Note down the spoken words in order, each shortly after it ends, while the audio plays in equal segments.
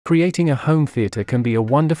Creating a home theater can be a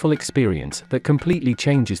wonderful experience that completely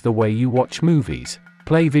changes the way you watch movies,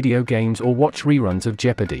 play video games or watch reruns of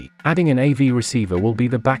Jeopardy! Adding an AV receiver will be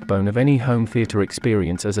the backbone of any home theater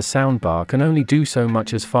experience, as a soundbar can only do so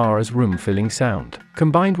much as far as room-filling sound.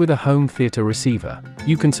 Combined with a home theater receiver,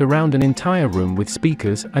 you can surround an entire room with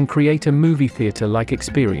speakers and create a movie theater-like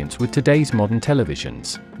experience with today's modern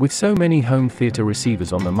televisions. With so many home theater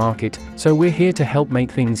receivers on the market, so we're here to help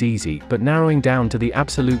make things easy, but narrowing down to the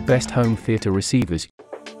absolute best home theater receivers.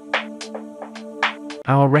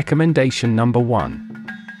 Our recommendation number 1.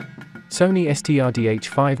 Sony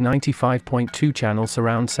STRDH5 95.2 channel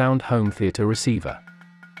surround sound home theater receiver.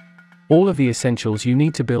 All of the essentials you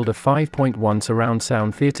need to build a 5.1 surround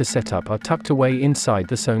sound theater setup are tucked away inside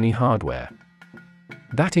the Sony hardware.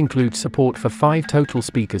 That includes support for 5 total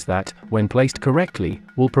speakers that, when placed correctly,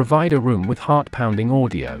 will provide a room with heart-pounding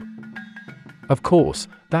audio. Of course,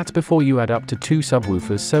 that's before you add up to 2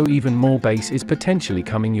 subwoofers, so even more bass is potentially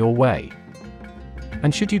coming your way.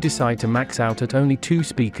 And should you decide to max out at only 2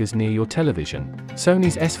 speakers near your television,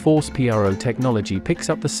 Sony's S-Force PRO technology picks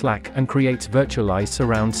up the slack and creates virtualized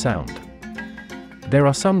surround sound. There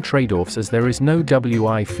are some trade-offs, as there is no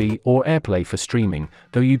Wi-Fi or AirPlay for streaming,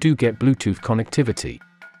 though you do get Bluetooth connectivity.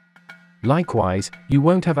 Likewise, you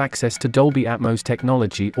won't have access to Dolby Atmos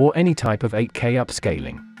technology or any type of 8K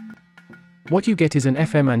upscaling. What you get is an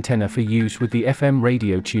FM antenna for use with the FM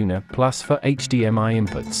radio tuner, plus for HDMI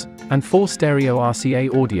inputs, and 4 stereo RCA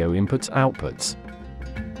audio outputs.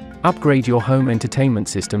 Upgrade your home entertainment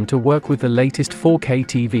system to work with the latest 4K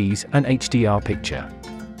TVs and HDR picture.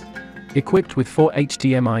 Equipped with 4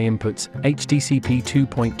 HDMI inputs, HDCP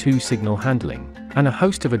 2.2 signal handling, and a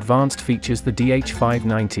host of advanced features, the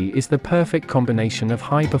DH590 is the perfect combination of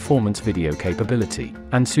high-performance video capability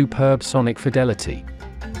and superb sonic fidelity.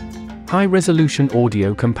 High-resolution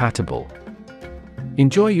audio compatible.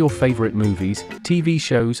 Enjoy your favorite movies, TV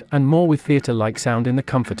shows, and more with theater-like sound in the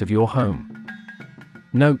comfort of your home.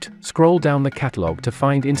 Note: scroll down the catalog to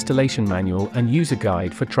find installation manual and user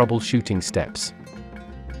guide for troubleshooting steps.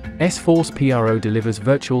 S-Force PRO delivers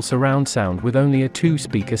virtual surround sound with only a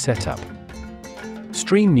 2-speaker setup.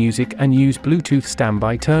 Stream music and use Bluetooth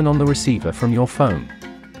standby. Turn on the receiver from your phone.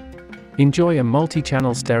 Enjoy a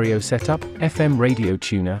multi-channel stereo setup, FM radio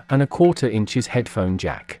tuner, and a 1/4 inches headphone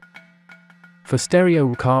jack. For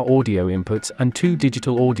stereo car audio inputs and 2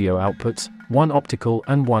 digital audio outputs, 1 optical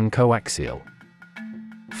and 1 coaxial.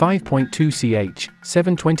 5.2 ch,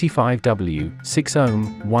 725W, 6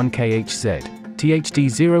 ohm, 1 kHz, THD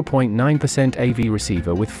 0.9% AV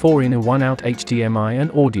receiver with 4 in a 1 out HDMI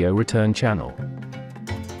and audio return channel.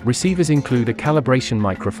 Receivers include a calibration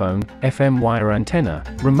microphone, FM wire antenna,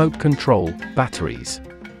 remote control, batteries.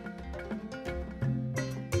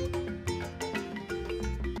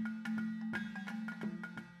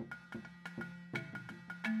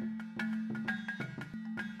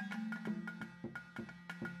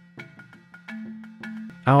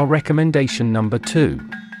 Our recommendation number 2.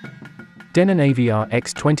 Denon AVR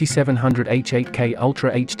X2700H 8K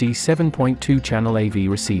Ultra HD 7.2 channel AV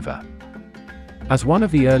receiver. As one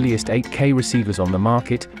of the earliest 8K receivers on the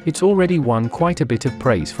market, it's already won quite a bit of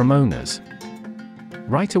praise from owners.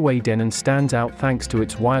 Right away, Denon stands out thanks to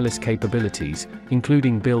its wireless capabilities,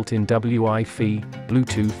 including built-in Wi-Fi,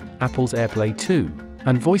 Bluetooth, Apple's AirPlay 2,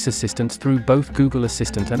 and voice assistance through both Google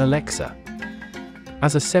Assistant and Alexa.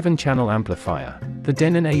 As a 7-channel amplifier, the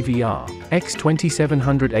Denon AVR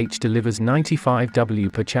X2700H delivers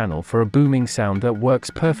 95W per channel for a booming sound that works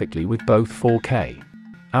perfectly with both 4K.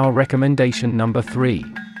 Our recommendation number 3.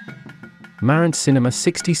 Marantz Cinema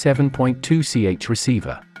 67.2 ch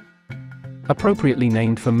receiver. Appropriately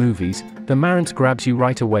named for movies, the Marantz grabs you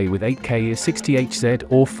right away with 8K 60Hz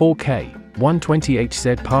or 4K,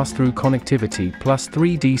 120Hz pass-through connectivity plus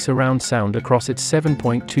 3D surround sound across its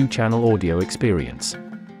 7.2 channel audio experience.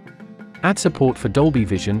 Add support for Dolby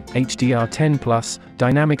Vision, HDR10+,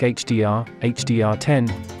 Dynamic HDR, HDR10,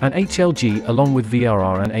 and HLG along with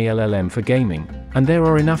VRR and ALLM for gaming, and there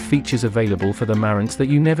are enough features available for the Marantz that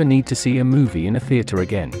you never need to see a movie in a theater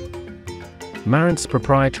again. Marantz's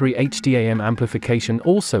proprietary HDAM amplification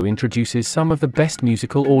also introduces some of the best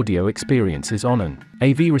musical audio experiences on an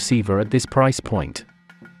AV receiver at this price point.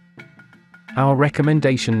 Our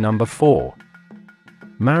recommendation number 4.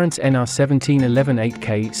 Marantz NR1711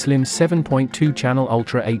 8K Slim 7.2 channel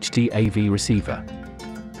Ultra HD AV receiver.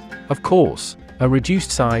 Of course, a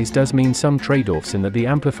reduced size does mean some trade-offs in that the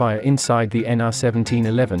amplifier inside the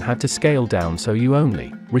NR1711 had to scale down, so you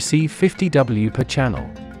only receive 50W per channel.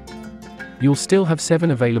 You'll still have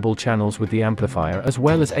 7 available channels with the amplifier as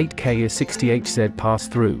well as 8K 60Hz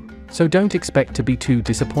pass-through, so don't expect to be too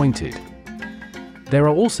disappointed. There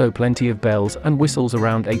are also plenty of bells and whistles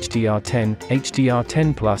around HDR10,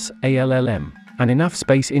 HDR10 Plus, ALLM, and enough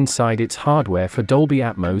space inside its hardware for Dolby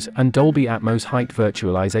Atmos and Dolby Atmos height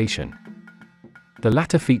virtualization. The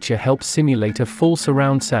latter feature helps simulate a full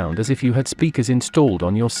surround sound as if you had speakers installed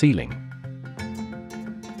on your ceiling.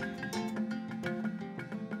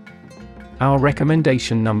 Our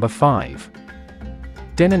recommendation number 5.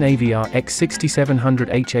 Denon AVR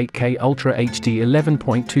X6700H 8K Ultra HD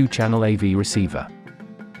 11.2 channel AV receiver.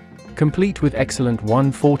 Complete with excellent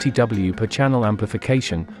 140W per channel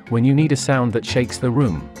amplification, when you need a sound that shakes the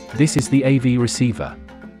room, this is the AV receiver.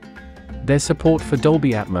 There's support for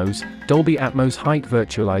Dolby Atmos, Dolby Atmos Height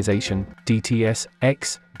Virtualization, DTS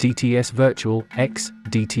X, DTS Virtual X,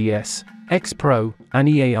 DTS X Pro, and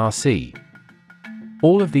EARC.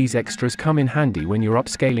 All of these extras come in handy when you're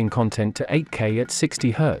upscaling content to 8K at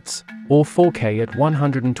 60 Hz, or 4K at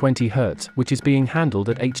 120 Hz, which is being handled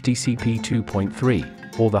at HDCP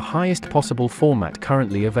 2.3, or the highest possible format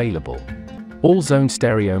currently available. All zone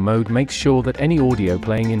stereo mode makes sure that any audio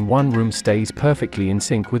playing in one room stays perfectly in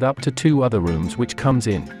sync with up to 2 other rooms, which comes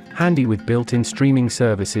in handy with built-in streaming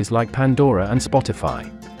services like Pandora and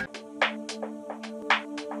Spotify.